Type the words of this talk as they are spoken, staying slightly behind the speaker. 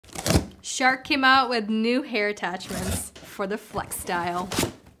Shark came out with new hair attachments for the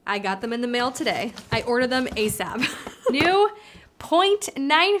FlexStyle. I got them in the mail today. I ordered them ASAP. New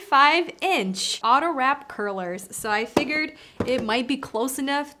 0.95 inch auto wrap curlers. So I figured it might be close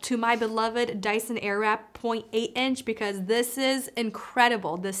enough to my beloved Dyson Airwrap 0.8 inch because this is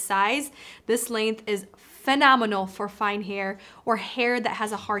incredible. This size, this length is phenomenal for fine hair or hair that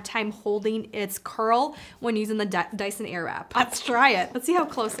has a hard time holding its curl when using the Dyson Airwrap. Let's try it. Let's see how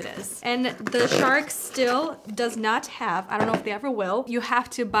close it is. And the Shark still does not have, I don't know if they ever will, you have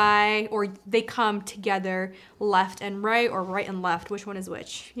to buy, or they come together left and right or right and left. Which one is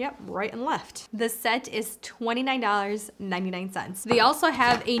which? Yep, right and left. The set is $29.99. They also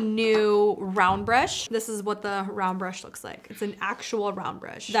have a new round brush. This is what the round brush looks like. It's an actual round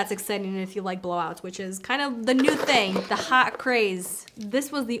brush. That's exciting if you like blowouts, which is kind of the new thing, the hot craze.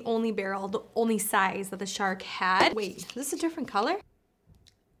 This was the only barrel, the only size that the Shark had. Wait, is this a different color?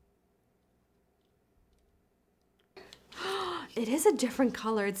 It is a different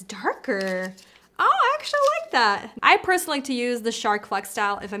color, it's darker. Oh, I actually like that. I personally like to use the Shark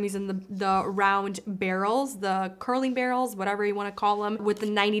FlexStyle if I'm using the round barrels, the curling barrels, whatever you want to call them, with the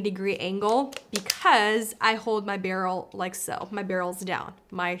 90-degree angle because I hold my barrel like so. My barrel's down,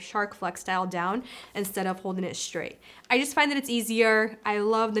 my Shark FlexStyle down instead of holding it straight. I just find that it's easier. I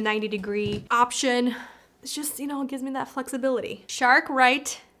love the 90-degree option. It's just, you know, it gives me that flexibility. Shark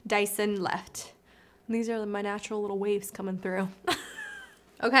right, Dyson left. These are my natural little waves coming through.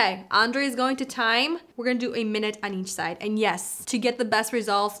 Okay, Andre is going to time. We're gonna do a minute on each side. And yes, to get the best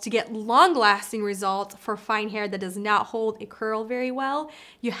results, to get long-lasting results for fine hair that does not hold a curl very well,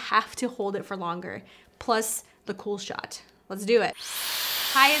 you have to hold it for longer. Plus the cool shot. Let's do it.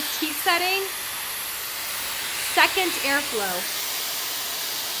 Highest heat setting, second airflow.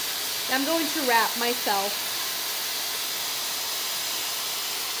 I'm going to wrap myself.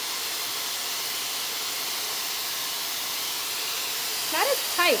 Not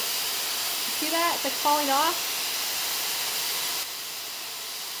as tight. See that? It's like falling off.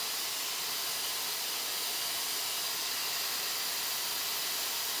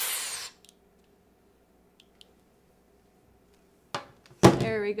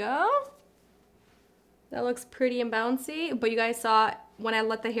 There we go. That looks pretty and bouncy, but you guys saw when I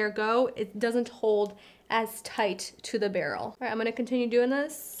let the hair go, it doesn't hold as tight to the barrel. All right, I'm gonna continue doing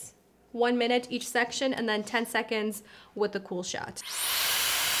this. 1 minute each section and then 10 seconds with the cool shot.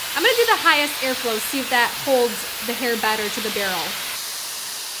 I'm gonna do the highest airflow, see if that holds the hair better to the barrel.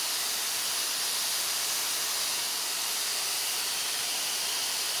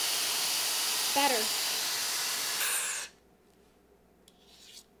 Better.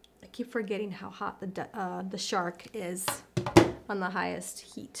 I keep forgetting how hot the Shark is on the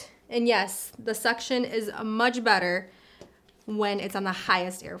highest heat. And yes, the suction is much better when it's on the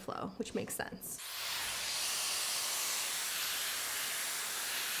highest airflow, which makes sense.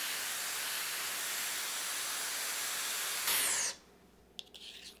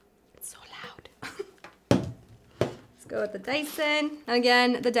 It's so loud. Let's go with the Dyson. And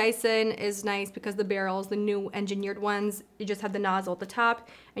again, the Dyson is nice because the barrels, the new engineered ones, you just have the nozzle at the top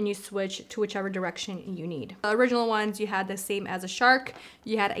and you switch to whichever direction you need. The original ones, you had the same as a Shark.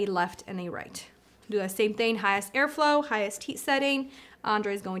 You had a left and a right. Do the same thing, highest airflow, highest heat setting.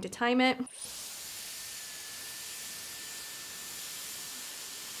 Andre is going to time it.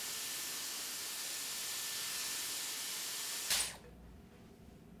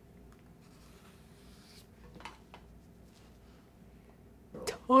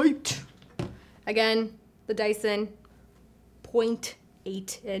 Tight. Again, the Dyson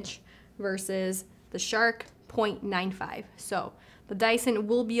 0.8 inch versus the Shark 0.95. So the Dyson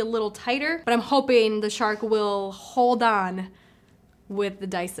will be a little tighter, but I'm hoping the Shark will hold on with the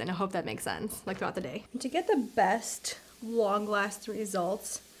Dyson. I hope that makes sense, like throughout the day. To get the best long-lasting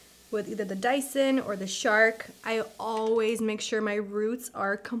results with either the Dyson or the Shark, I always make sure my roots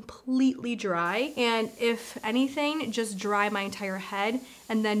are completely dry. And if anything, just dry my entire head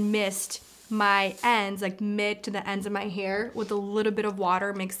and then mist my ends, like mid to the ends of my hair with a little bit of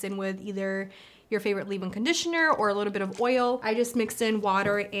water mixed in with either your favorite leave-in conditioner or a little bit of oil. I just mixed in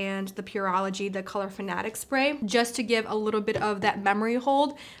water and the Pureology, the Color Fanatic spray, just to give a little bit of that memory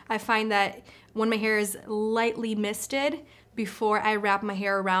hold. I find that when my hair is lightly misted, before I wrap my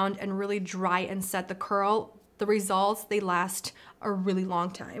hair around and really dry and set the curl, the results, they last a really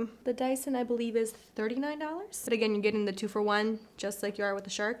long time. The Dyson, I believe, is $39. But again, you're getting the 2-for-1, just like you are with the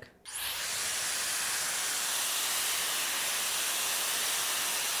Shark.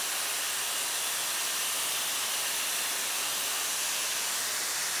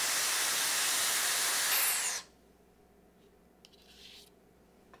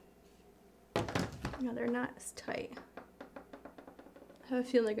 No, they're not as tight. I have a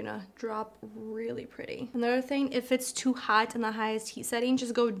feeling they're gonna drop really pretty. Another thing, if it's too hot in the highest heat setting,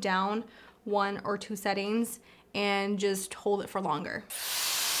 just go down 1 or 2 settings and just hold it for longer.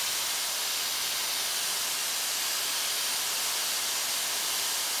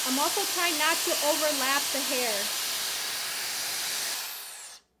 I'm also trying not to overlap the hair.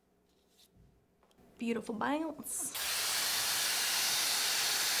 Beautiful bounce.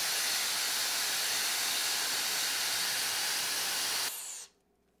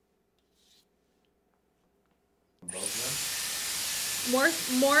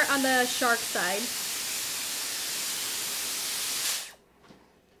 More on the shark side.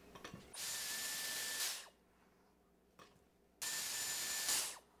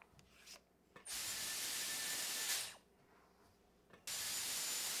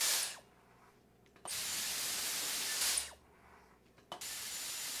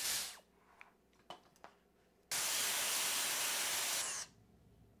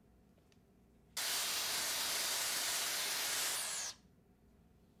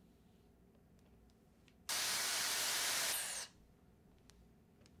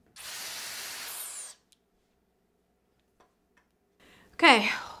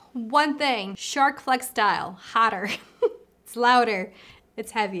 Okay, one thing, Shark FlexStyle, hotter, it's louder,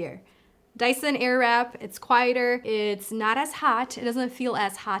 it's heavier. Dyson Airwrap, it's quieter, it's not as hot, it doesn't feel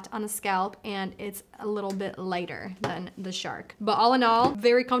as hot on the scalp, and it's a little bit lighter than the Shark. But all in all,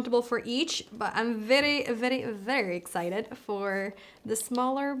 very comfortable for each, but I'm very, very, very excited for the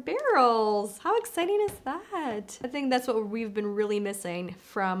smaller barrels. How exciting is that? I think that's what we've been really missing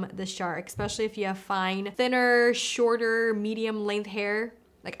from the Shark, especially if you have fine, thinner, shorter, medium length hair.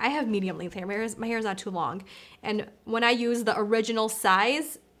 Like I have medium length hair, my hair is not too long. And when I use the original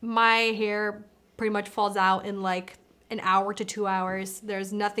size, my hair pretty much falls out in like an hour to 2 hours.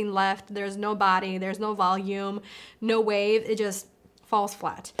 There's nothing left, there's no body, there's no volume, no wave, it just falls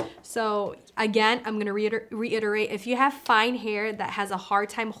flat. So again, I'm gonna reiterate, if you have fine hair that has a hard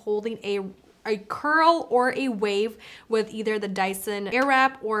time holding a curl or a wave with either the Dyson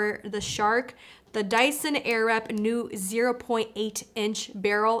Airwrap or the Shark, the Dyson Airwrap new 0.8 inch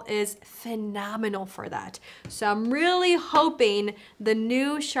barrel is phenomenal for that. So I'm really hoping the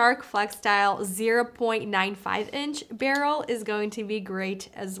new Shark FlexStyle 0.95 inch barrel is going to be great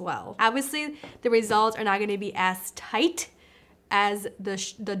as well. Obviously, the results are not going to be as tight as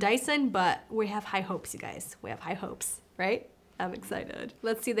the Dyson, but we have high hopes, you guys. We have high hopes, right? I'm excited.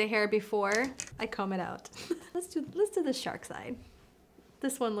 Let's see the hair before I comb it out. Let's do the Shark side.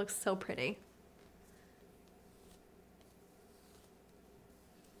 This one looks so pretty.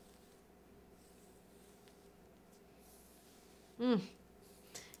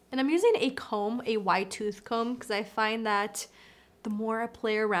 And I'm using a comb, a wide tooth comb, because I find that the more I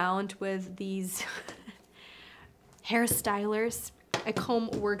play around with these hairstylers, a comb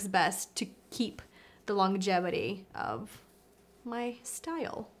works best to keep the longevity of my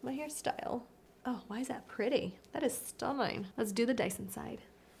style, my hairstyle. Oh, why is that pretty? That is stunning. Let's do the Dyson side.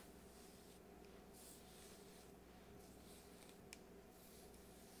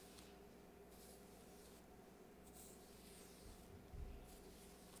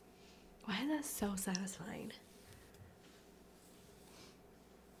 Why is that so satisfying?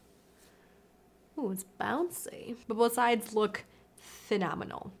 Ooh, it's bouncy. But both sides look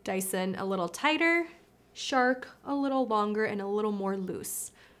phenomenal. Dyson a little tighter, Shark a little longer and a little more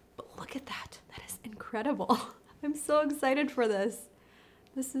loose. But look at that, that is incredible. I'm so excited for this.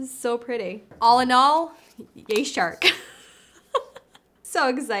 This is so pretty. All in all, yay Shark. So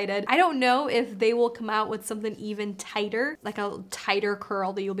excited. I don't know if they will come out with something even tighter, like a tighter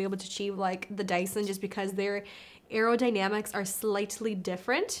curl that you'll be able to achieve like the Dyson, just because their aerodynamics are slightly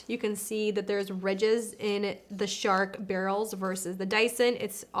different. You can see that there's ridges in the Shark barrels versus the Dyson.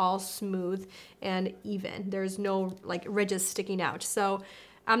 It's all smooth and even. There's no like ridges sticking out. So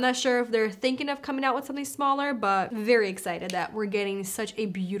I'm not sure if they're thinking of coming out with something smaller, but very excited that we're getting such a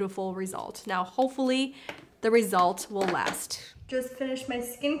beautiful result. Now, hopefully the result will last. Just finished my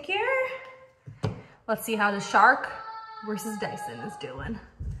skincare. Let's see how the Shark versus Dyson is doing.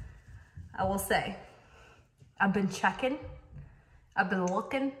 I will say, I've been checking, I've been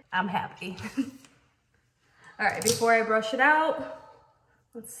looking, I'm happy. All right, before I brush it out,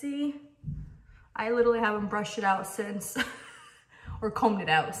 let's see. I literally haven't brushed it out since, or combed it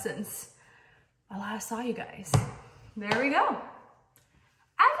out since I last saw you guys. There we go.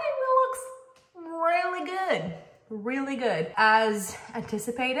 I think it looks really good. Really good. As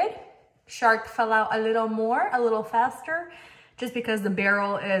anticipated, Shark fell out a little more, a little faster, just because the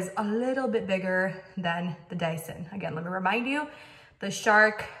barrel is a little bit bigger than the Dyson. Again, let me remind you, the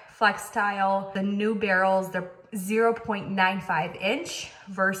Shark FlexStyle, the new barrels, they're 0.95 inch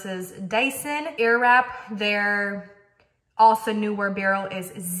versus Dyson Airwrap, their also newer barrel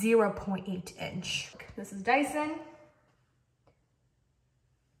is 0.8 inch. This is Dyson.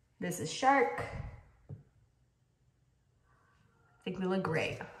 This is Shark. I think we look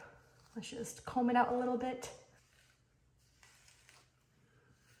great. Let's just comb it out a little bit.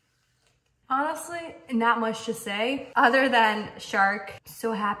 Honestly, not much to say other than Shark.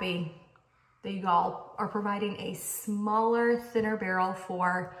 So happy that you all are providing a smaller, thinner barrel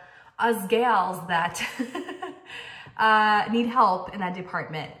for us gals that need help in that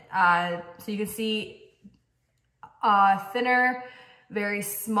department. So you can see a thinner, very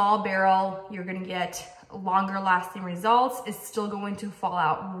small barrel, you're gonna get longer lasting results. It's still going to fall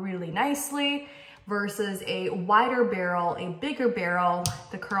out really nicely versus a wider barrel, a bigger barrel,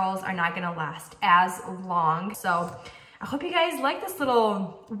 the curls are not gonna last as long. So I hope you guys like this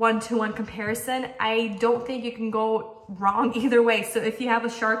little one-to-one comparison. I don't think you can go wrong either way. So if you have a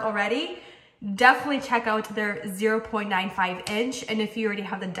Shark already, definitely check out their 0.95 inch. And if you already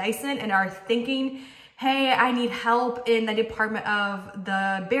have the Dyson and are thinking, hey, I need help in the department of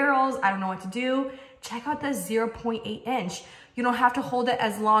the barrels, I don't know what to do, check out the 0.8 inch. You don't have to hold it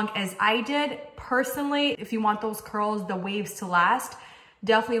as long as I did. Personally, if you want those curls, the waves to last,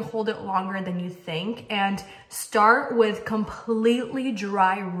 definitely hold it longer than you think, and start with completely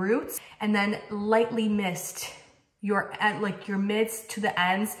dry roots and then lightly mist your mids to the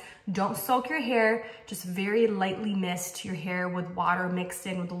ends. Don't soak your hair, just very lightly mist your hair with water mixed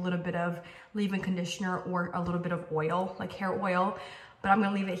in with a little bit of leave-in conditioner or a little bit of oil, like hair oil. But I'm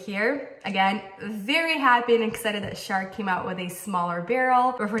gonna leave it here. Again, very happy and excited that Shark came out with a smaller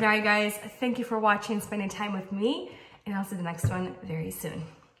barrel. But for now, you guys, thank you for watching, spending time with me, and I'll see the next one very soon.